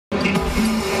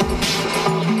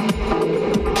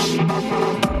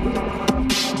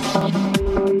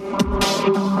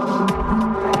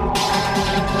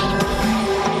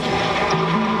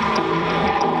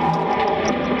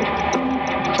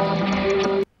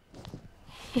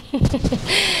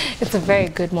It's a very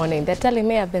good morning. They're telling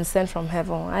me I've been sent from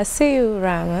heaven. I see you,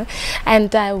 Rama.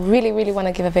 And I really want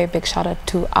to give a very big shout out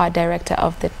to our director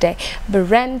of the day,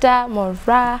 Brenda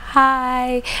Mora.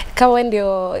 Hi. When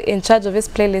you're in charge of this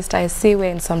playlist, I see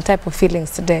we're in some type of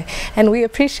feelings today. And we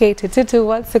appreciate it.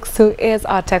 22162 is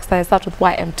our text. I start with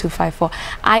YM254.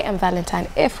 I am Valentine.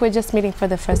 If we're just meeting for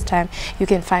the first time, you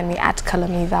can find me at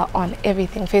Kalamiva on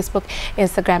everything, Facebook,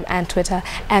 Instagram, and Twitter.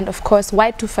 And of course,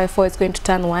 Y254 is going to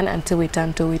turn 1 until we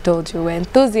turn 2. We told you we're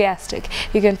enthusiastic.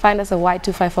 You can find us at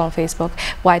Y254 on Facebook,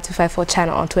 Y254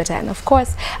 channel on Twitter, and of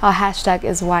course our hashtag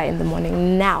is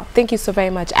YInTheMorning. Now thank you so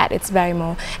very much at It's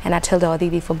Barrymore and at Hilda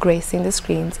Odidi for gracing the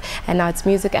screens. And now it's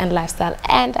music and lifestyle,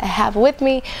 and I have with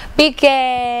me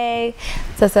BKAY.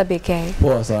 Sasa BKAY.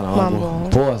 Poa sana mambo.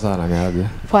 Poa sana ngaje.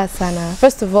 Poa sana.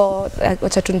 First of all,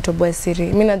 wacha tu nitoboe siri.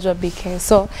 Mimi najua BKAY.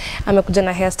 So amekuja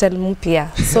na hairstyle mpya.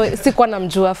 So sikuwa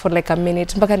namjua for like a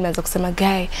minute mpaka nimeanza kusema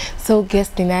guy. So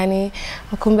guest ni nani?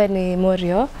 Kumbe ni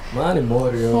Morio. Mani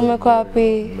Morio. Umekuwa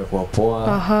wapi? Umekuwa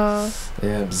poa. Aha.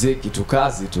 Mziki tu,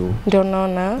 kazi tu. Ndio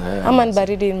naona. Ama ni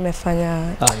baridi nimefanya.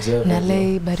 Na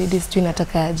lei baridi sijui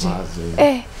natakaje.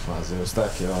 Maze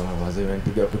ustaki ona maze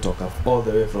imenipiga kutoka all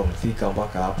the way from Thika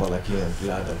mpaka hapa, lakini I'm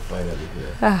glad I'm finally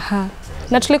here. Aha.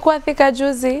 Na tulikuwa Thika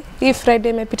juzi. Hii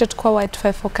Friday imepita tukua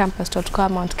Y254 campus, tukua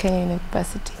Mount Kenya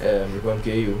University. Mlikuwa MKU.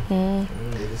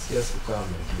 Nilisikia siku kama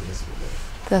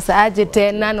sasa aje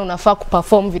tena na unafaa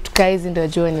kuperform vitu kaizi ndio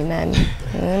jua ni nani.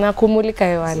 Na kumulika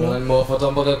hewani. So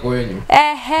nimewafuata mpaka kwenyu.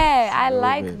 I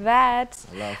like that.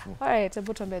 Alright,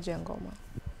 hebu tuambie je ngoma.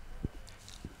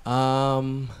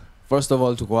 First of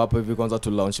all tuko hapa hivi kwanza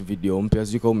tu launch video mpya,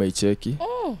 sijui kama umeicheki.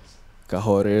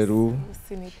 Kahoreru.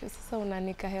 Usinipe sasa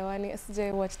unanika hewani,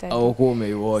 sijai watch that. Au kwa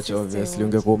umeiwatch obviously,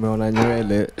 ungekuwa umeona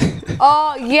nywele.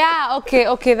 Oh yeah,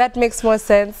 okay, that makes more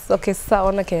sense. Okay, sasa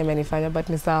ona Kenya amenifanya but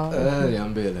ni sawa.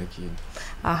 Niambie lakini.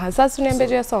 Aha, sasa uniambie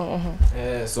je song.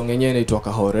 Song yenyewe inaitwa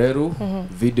Kahoreru.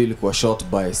 Video ilikuwa shot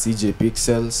by CJ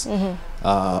Pixels.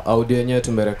 Audio yenyewe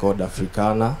tumerecord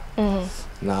Africana.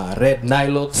 Na Red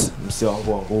Nilots, msee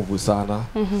wangu wa nguvu sana.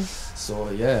 So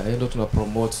yeah, ndio tuna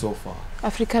promote so far.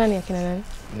 Africana ni akina nani?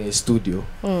 Ni studio.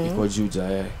 Iko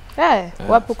Juja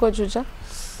wapi uko Juja?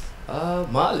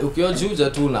 Mali ukiwa Juja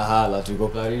tu na hala tu, iko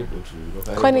karibu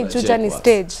tu. Kwani Juja ni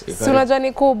stage? Si unajua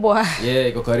ni kubwa.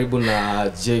 Iko karibu na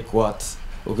JQuat.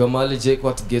 Ukiwa mali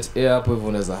JQuat Gate Air hapo hivyo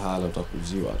unaweza hala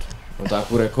utakujiwa tu. Unataka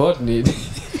kurecord ni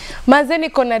Maze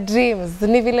niko na dreams.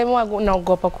 Ni vile mwa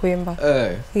naogopa kuimba.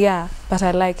 Yeah, but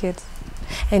I like it.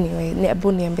 Anyway,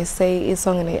 hebu niambie hii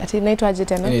song inaitwa aje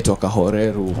tena? Inaitwa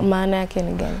Kahoreru. Maana yake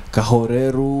ni gani?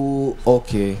 Kahoreru,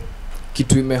 okay.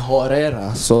 Kitu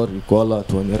imehorera, sorry kwa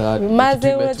watu wa miradi.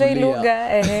 Maze unajua lugha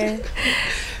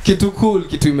Kitu cool,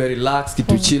 kitu imerelax,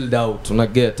 kitu chilled out, una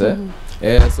get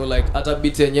so like hata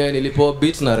beat yenyewe nilipo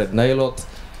beat na Red Nilot,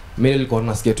 mimi nilikuwa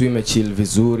nasikia tu imechill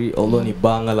vizuri, although ni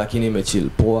banga lakini imechill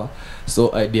poa.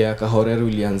 So idea ya Kahoreru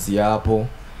ilianzia hapo,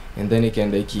 and then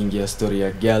ikaenda ikiingia story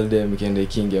ya Galdem, ikaenda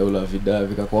ikiingia ula vida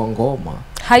vikakuwa ngoma.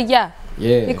 Haya.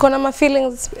 Iko na ma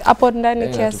feelings hapo ndani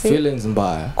kiasi. Feelings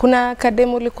mbaya. Kuna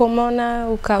kademu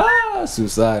ulikomona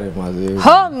susare maze.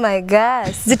 Oh my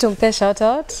gosh. Zitumpe shout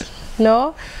out?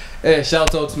 No?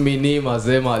 Shout out mini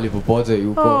mazema alipopote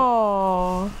yupo.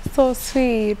 Oh, so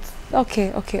sweet. Okay.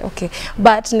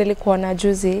 But nilikuwa na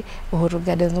juzi Uhuru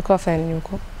Gardens, uko fan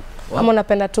yuko. Ama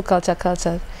unapenda tu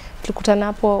culture. Tulikutana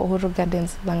hapo Uhuru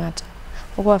Gardens Langata.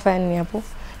 Uko fan hapo.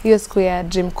 Hiyo siku ya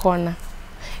Dream Corner.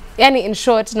 Yani in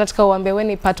short nataka uambie wewe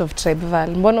ni part of Tribeval.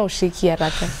 Mbona ushiki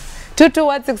haraka?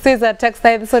 22166 at text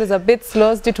time, so is a bit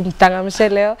slow to mtangamshe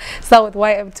leo. So with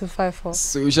YM254.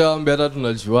 So ushaambia hata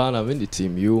tunajuana, mimi ni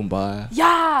team U mbaya.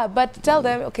 Yeah, but tell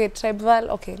them okay Tribeval,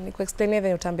 okay ni explain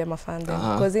even utambia mafande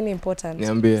because it's important.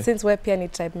 Niambie. Since we're pia ni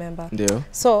tribe member. Ndio.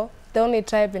 So the only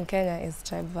tribe in Kenya is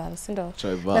Tribeval, sindo?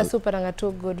 Tribeval. Na super anga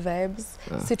tu good vibes.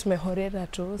 Si tumehorera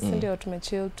tu, sindio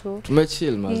tumechill tu.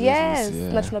 Tumechill mazizi. Yes,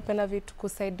 na tunapenda vitu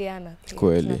kusaidiana.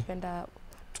 Kweli. Tunapenda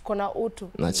kona utu.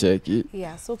 Na cheki.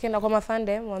 Yeah, so ukienda kwa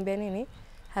mafande mwambie nini?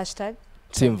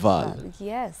 #TeamVal.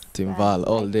 Yes. TeamVal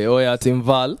all day. Oh yeah,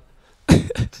 TeamVal.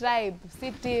 Tribe,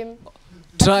 si team.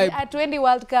 Tribe. At 20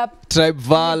 World Cup.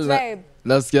 Tribeval. Tribe.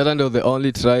 Nasikia ndio the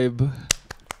only tribe.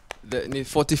 Ni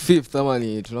 45th ama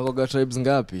ni tunakoga tribes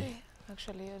ngapi?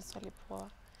 Actually hiyo swali poa.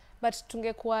 But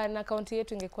tungekuwa na county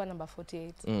yetu ingekuwa number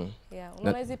 48. Yeah,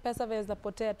 unaona hizi pesa vile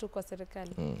zinapotea tu kwa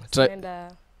serikali.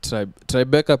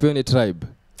 Tribeca pia ni tribe.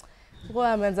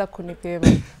 Kwa ameanza kunipema.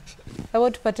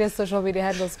 Hebu tupatie social media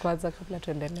handles kwanza kabla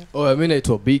tuendelee. Mimi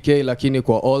naitwa BKAY lakini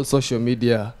kwa all social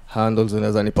media handles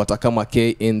unaweza nipata kama K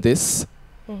in this.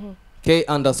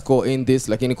 K_in this,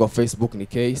 lakini kwa Facebook ni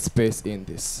K_in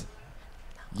this.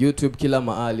 YouTube kila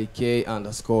mahali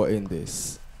K_in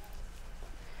this.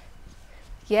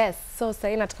 Yes, so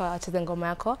sasa nataka wacheze ngoma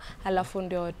yako alafu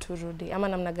ndio turudi. Ama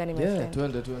namna gani my friend?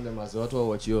 Yeah, tuende mazi watu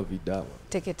wachio video.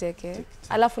 Teke.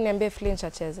 Alafu niambie Flinch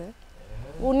acheze.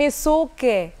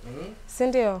 Unisuke. Si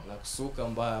ndio? Nakusuka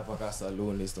mbaya hapa kwa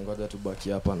saluni. Ngoja tubaki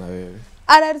hapa na wewe.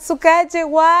 Anasukaje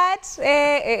what?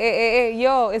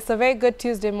 Yo, it's a very good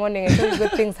Tuesday morning. I think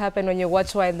good things happen when you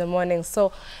watch in the morning.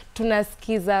 So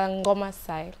tunasikiza ngoma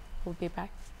style. We'll be back.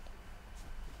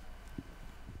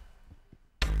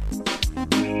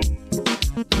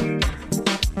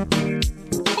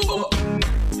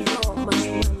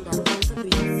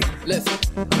 Listen.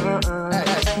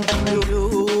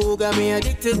 You got me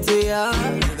addicted to ya.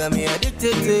 You got me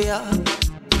addicted to ya.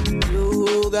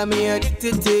 You got me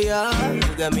addicted to ya.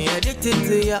 You got me addicted to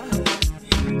ya.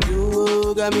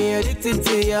 You got me addicted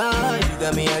to ya. You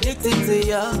got me addicted to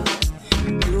ya.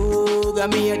 You got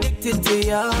me addicted to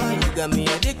ya. You got me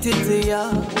addicted to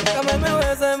ya. Kama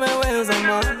imeweza ma.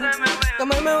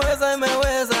 Kama imeweza.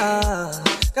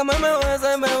 Kama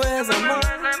imeweza ma.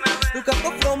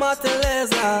 Ukakoflo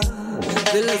mateleza.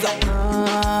 Deleza.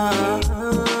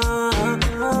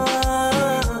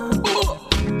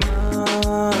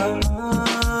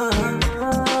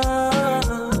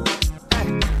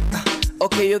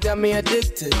 Okay, you got me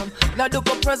addicted. Now do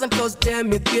go present cause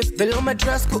damn you gift. The little my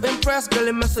dress could impress. Girl,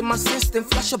 it mess with my system.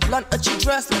 Flash a blunt at your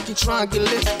dress like you trying to get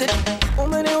lifted. Oh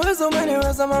many ways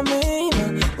I'm a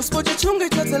mean. Usipoje chunga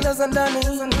itateleza ndani.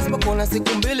 Sipokona siku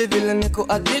mbili vile niko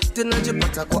addicted.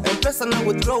 Najipata kwa M-Pesa na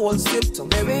withdrawal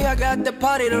symptoms. Baby, I got the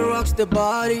body that rocks the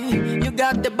body. You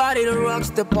got the body that rocks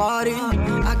the body.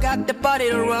 I got the body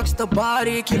that rocks the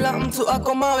body. Kila mtu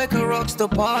ako mawe ka rocks the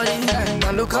party.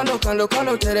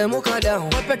 Kando teremuka down.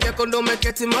 Wepeke kondo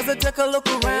meketi maze take a look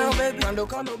around baby.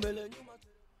 Kando mbele nyuma.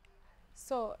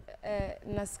 So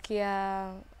nasikia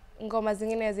ngoma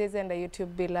zingine haziwezi enda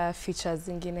YouTube bila features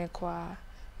zingine kwa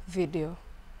video.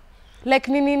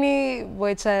 Like nini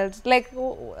boy child? Like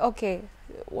okay,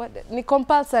 what ni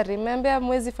compulsory. Remember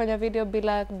mwezi fanya video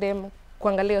bila dem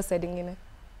kuangalia side nyingine.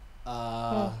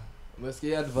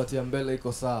 Umesikia advert ya mbele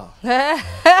iko sawa.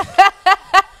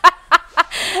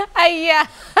 Aya.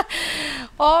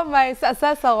 Oh my,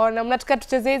 sasa ona mnataka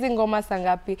tucheze hizi ngoma saa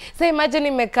ngapi? Sasa imagine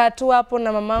nimekaa tu hapo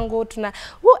na mamangu tuna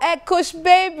Kush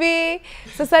baby.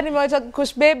 Sasa nimewacha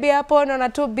Kush baby hapo naona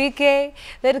tu BKAY,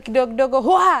 then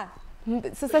kidogo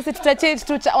sasa si tutachange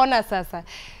tutaona sasa.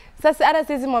 Sasa hata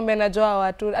sisi mwambie najua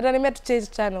watu. Hata nimea tu change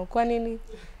channel. Kwa nini?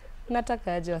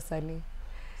 Nataka aje wasanii.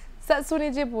 Sasa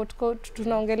unijibu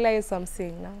tunaongelea hiyo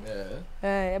something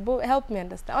now. Help me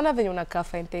understand. Ona venye unakaa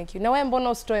fine, thank you. Na wewe mbona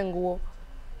usitoe nguo?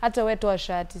 Hata wewe toa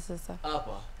shati sasa.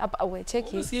 Hapa wewe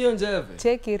check it. Sio njeve.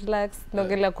 Check it, relax.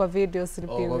 Naongelea kwa videos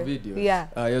nipige. Kwa videos. Yeah.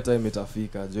 Hiyo time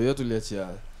itafika. Jo hiyo tuliachia.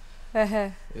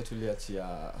 Hiyo tuliachia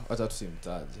hata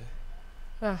tusimtaje.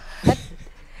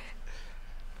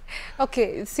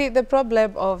 Okay, see the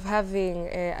problem of having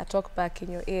a talk back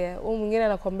in your ear. Mwingine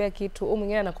anakuambia kitu,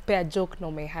 mwingine anakupea joke na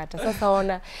umehata. Sasa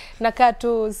ona nakaa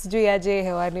tu sijui aje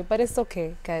hewani, but it's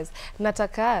okay guys.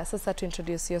 Nataka sasa to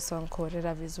introduce your song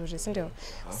Korera vizuri, si ndio?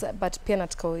 But pia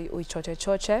nataka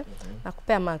uichoche.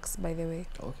 Nakupea marks by the way.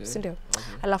 Si ndio?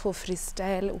 Alafu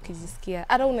freestyle ukijisikia.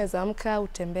 Hata unaweza amka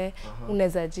utembee,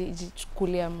 unaweza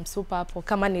jichukulia msupa hapo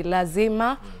kama ni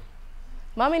lazima.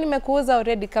 Mami nimekuuza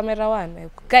already camera 1.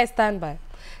 Guys standby.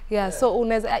 Yeah, so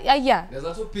unaweza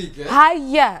Unaweza tu pick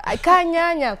haya,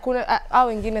 kanyanya kuna au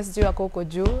wengine sijui wako huko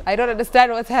juu. I don't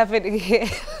understand what's happening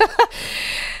here.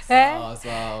 Sawa.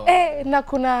 Na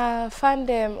kuna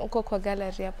fandom uko kwa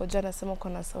gallery hapo jana nasema uko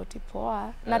na sauti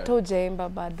poa. Na tujaimba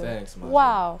bado. Thanks, man.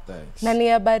 Wow. Thanks. Na ni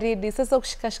ya baridi. Sasa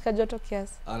ukishikashika joto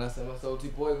kiasi. Anasema sauti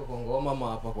poa iko kwa ngoma ama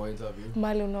hapa kwa interview.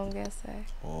 Mali unaongea sasa.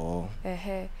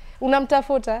 Ehe.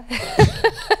 Unamtafuta?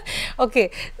 Okay,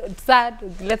 sad.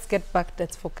 Let's get back.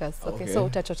 Let's focus. Okay, so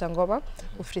utachota ngoma,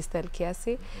 freestyle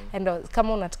kiasi, and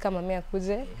kama unataka mami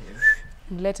akuje,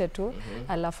 mlete tu,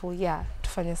 alafu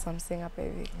tufanye something hapa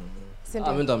hivi.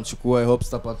 Mimi ndamchukua, I hope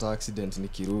sitapata accident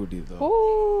nikirudi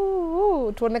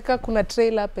though. Tuoneka kuna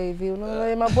trailer hapa hivi.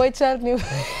 Unaona my boy child ni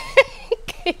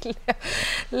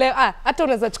leo hata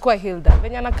unaweza chukua Hilda.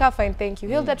 Venye anakaa fine, thank you.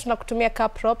 Hilda tunakutumia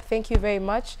car prop. Thank you very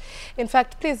much. In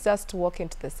fact, please just walk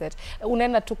into the set.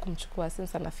 Unaenda tu kumchukua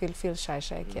since ana feel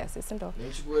shy kiasi, si ndio?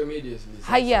 Nimchukue immediately.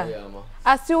 Haya.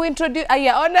 As you introduce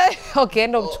ona okay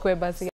ndo mchukue basi.